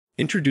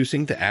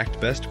Introducing the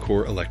ACTBEST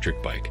Core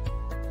Electric Bike,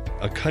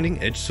 a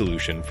cutting-edge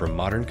solution for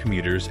modern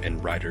commuters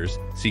and riders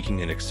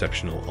seeking an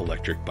exceptional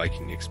electric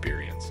biking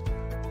experience.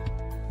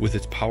 With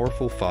its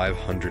powerful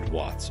 500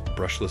 watts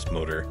brushless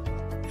motor,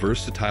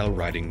 versatile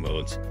riding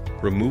modes,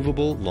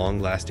 removable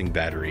long-lasting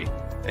battery,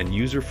 and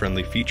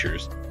user-friendly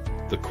features,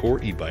 the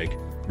Core e-bike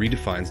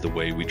redefines the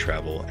way we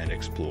travel and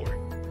explore.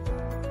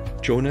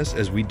 Join us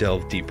as we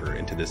delve deeper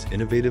into this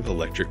innovative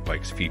electric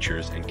bike's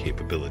features and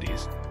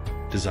capabilities,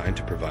 designed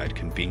to provide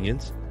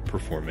convenience,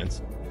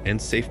 performance,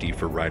 and safety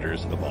for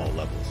riders of all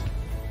levels.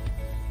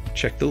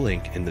 Check the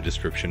link in the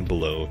description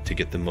below to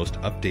get the most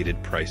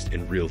updated price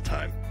in real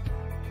time.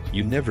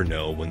 You never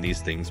know when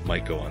these things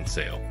might go on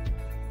sale.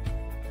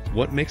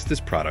 What makes this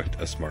product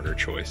a smarter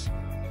choice?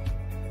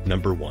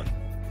 Number 1.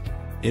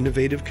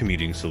 Innovative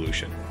commuting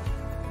solution.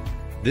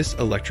 This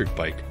electric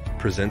bike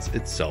presents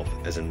itself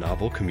as a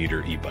novel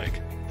commuter e-bike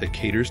that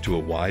caters to a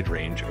wide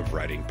range of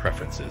riding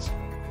preferences.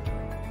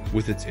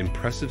 With its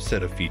impressive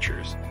set of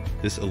features,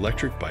 this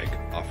electric bike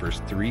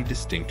offers 3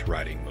 distinct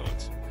riding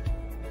modes: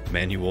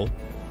 manual,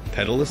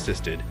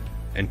 pedal-assisted,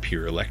 and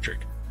pure electric.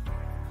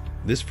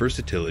 This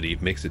versatility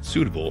makes it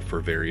suitable for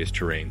various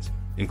terrains,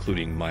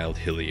 including mild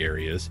hilly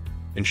areas,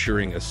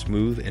 ensuring a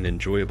smooth and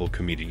enjoyable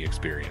commuting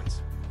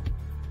experience.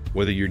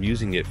 Whether you're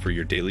using it for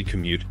your daily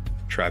commute,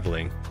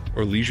 traveling,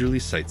 or leisurely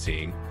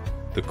sightseeing,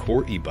 the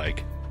Core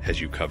e-bike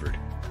has you covered.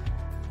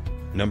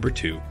 Number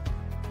 2.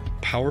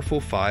 Powerful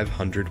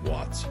 500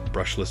 watts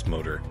brushless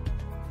motor.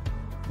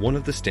 One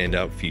of the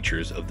standout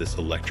features of this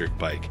electric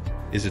bike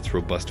is its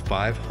robust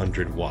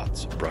 500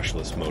 watts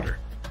brushless motor.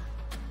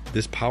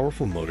 This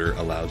powerful motor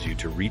allows you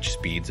to reach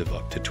speeds of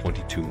up to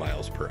 22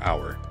 miles per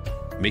hour,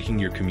 making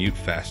your commute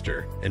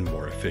faster and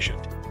more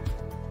efficient.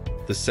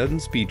 The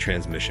 7-speed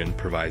transmission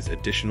provides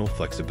additional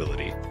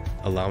flexibility,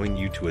 allowing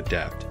you to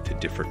adapt to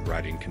different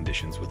riding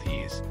conditions with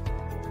ease.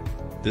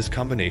 This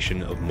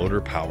combination of motor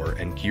power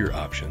and gear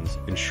options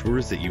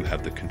ensures that you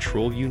have the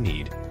control you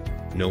need,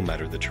 no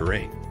matter the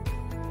terrain.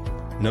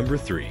 Number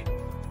 3.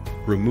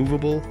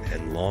 Removable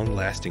and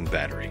long-lasting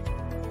battery.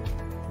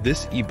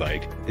 This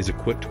e-bike is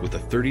equipped with a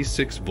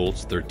 36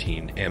 volts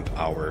 13 amp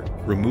hour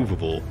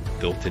removable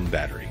built-in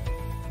battery.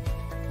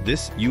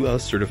 This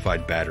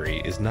UL-certified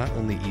battery is not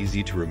only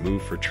easy to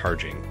remove for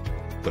charging,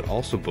 but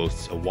also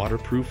boasts a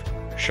waterproof,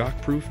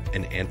 shockproof,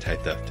 and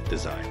anti-theft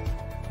design.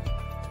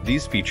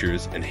 These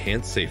features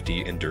enhance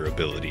safety and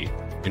durability,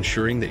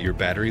 ensuring that your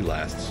battery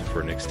lasts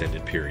for an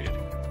extended period.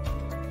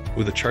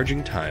 With a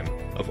charging time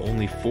of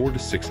only 4 to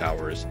 6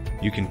 hours,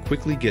 you can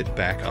quickly get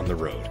back on the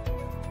road.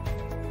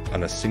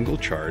 On a single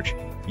charge,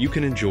 you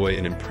can enjoy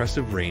an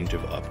impressive range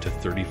of up to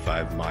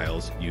 35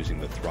 miles using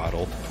the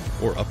throttle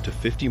or up to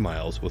 50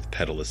 miles with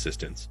pedal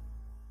assistance.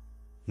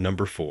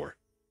 Number 4.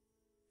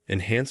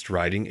 Enhanced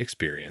riding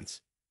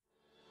experience.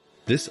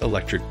 This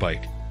electric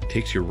bike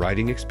takes your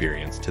riding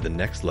experience to the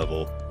next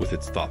level with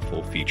its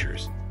thoughtful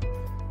features.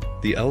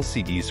 The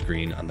LCD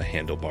screen on the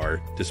handlebar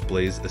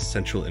displays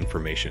essential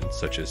information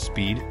such as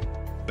speed,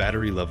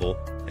 battery level,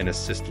 and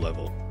assist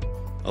level,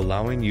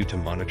 allowing you to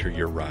monitor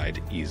your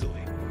ride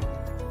easily.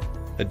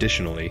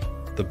 Additionally,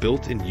 the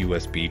built-in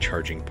USB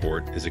charging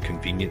port is a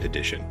convenient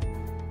addition,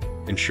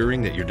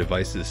 ensuring that your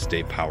devices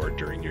stay powered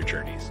during your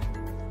journeys.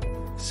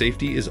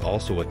 Safety is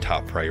also a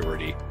top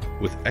priority,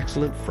 with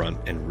excellent front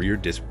and rear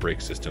disc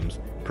brake systems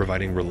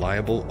providing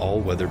reliable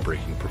all-weather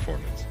braking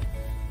performance.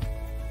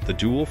 The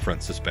dual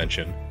front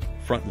suspension,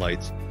 front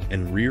lights,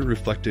 and rear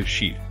reflective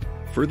sheet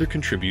further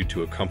contribute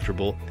to a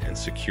comfortable and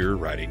secure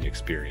riding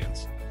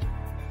experience.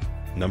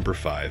 Number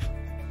 5.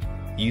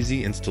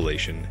 Easy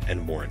installation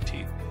and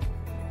warranty.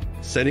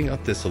 Setting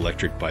up this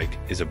electric bike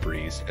is a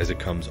breeze as it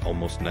comes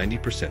almost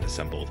 90%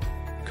 assembled,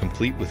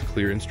 complete with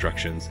clear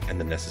instructions and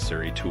the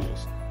necessary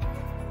tools.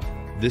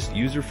 This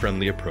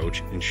user-friendly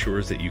approach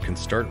ensures that you can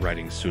start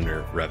riding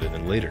sooner rather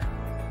than later.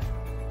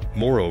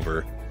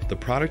 Moreover, the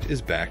product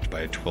is backed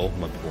by a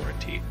 12-month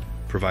warranty,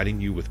 providing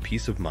you with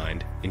peace of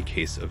mind in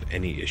case of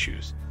any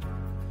issues.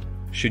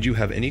 Should you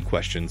have any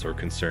questions or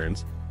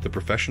concerns, the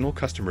professional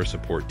customer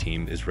support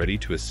team is ready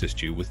to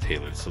assist you with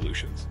tailored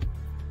solutions.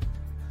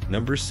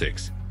 Number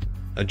 6.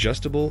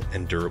 Adjustable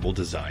and durable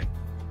design.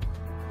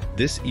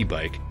 This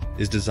e-bike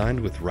is designed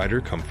with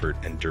rider comfort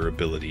and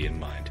durability in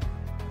mind.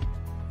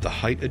 The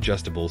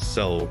height-adjustable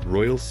Cell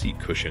Royal seat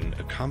cushion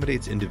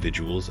accommodates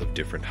individuals of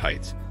different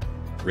heights,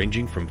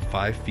 ranging from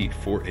 5 feet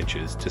 4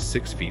 inches to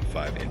 6 feet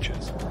 5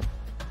 inches.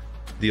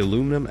 The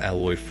aluminum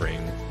alloy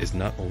frame is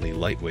not only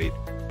lightweight,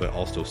 but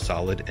also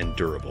solid and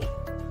durable,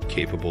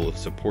 capable of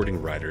supporting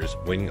riders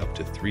weighing up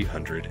to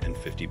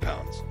 350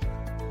 pounds.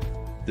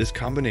 This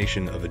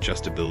combination of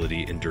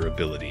adjustability and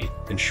durability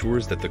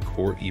ensures that the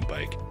Core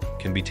e-bike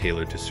can be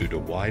tailored to suit a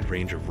wide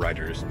range of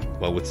riders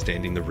while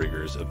withstanding the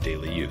rigors of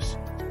daily use.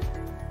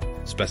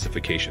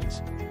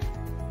 Specifications.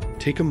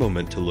 Take a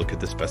moment to look at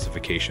the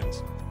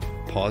specifications.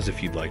 Pause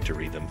if you'd like to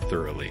read them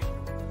thoroughly.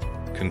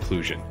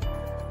 Conclusion.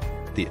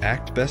 The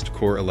ACTBEST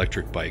Core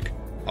Electric Bike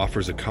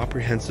offers a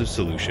comprehensive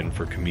solution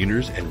for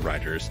commuters and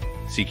riders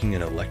seeking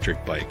an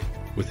electric bike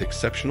with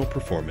exceptional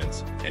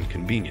performance and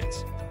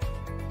convenience.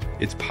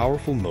 Its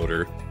powerful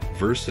motor,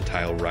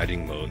 versatile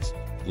riding modes,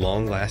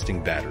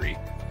 long-lasting battery,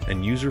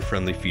 and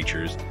user-friendly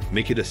features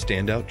make it a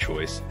standout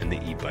choice in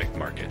the e-bike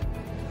market.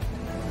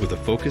 With a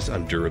focus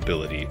on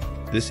durability,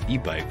 this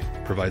e-bike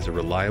provides a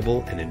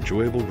reliable and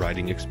enjoyable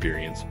riding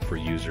experience for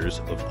users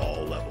of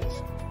all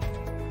levels.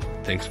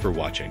 Thanks for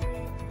watching.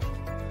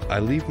 I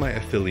leave my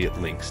affiliate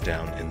links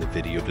down in the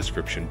video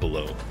description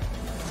below.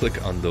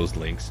 Click on those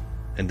links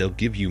and they'll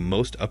give you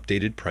most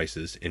updated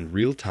prices in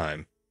real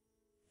time.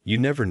 You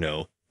never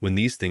know when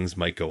these things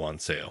might go on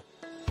sale.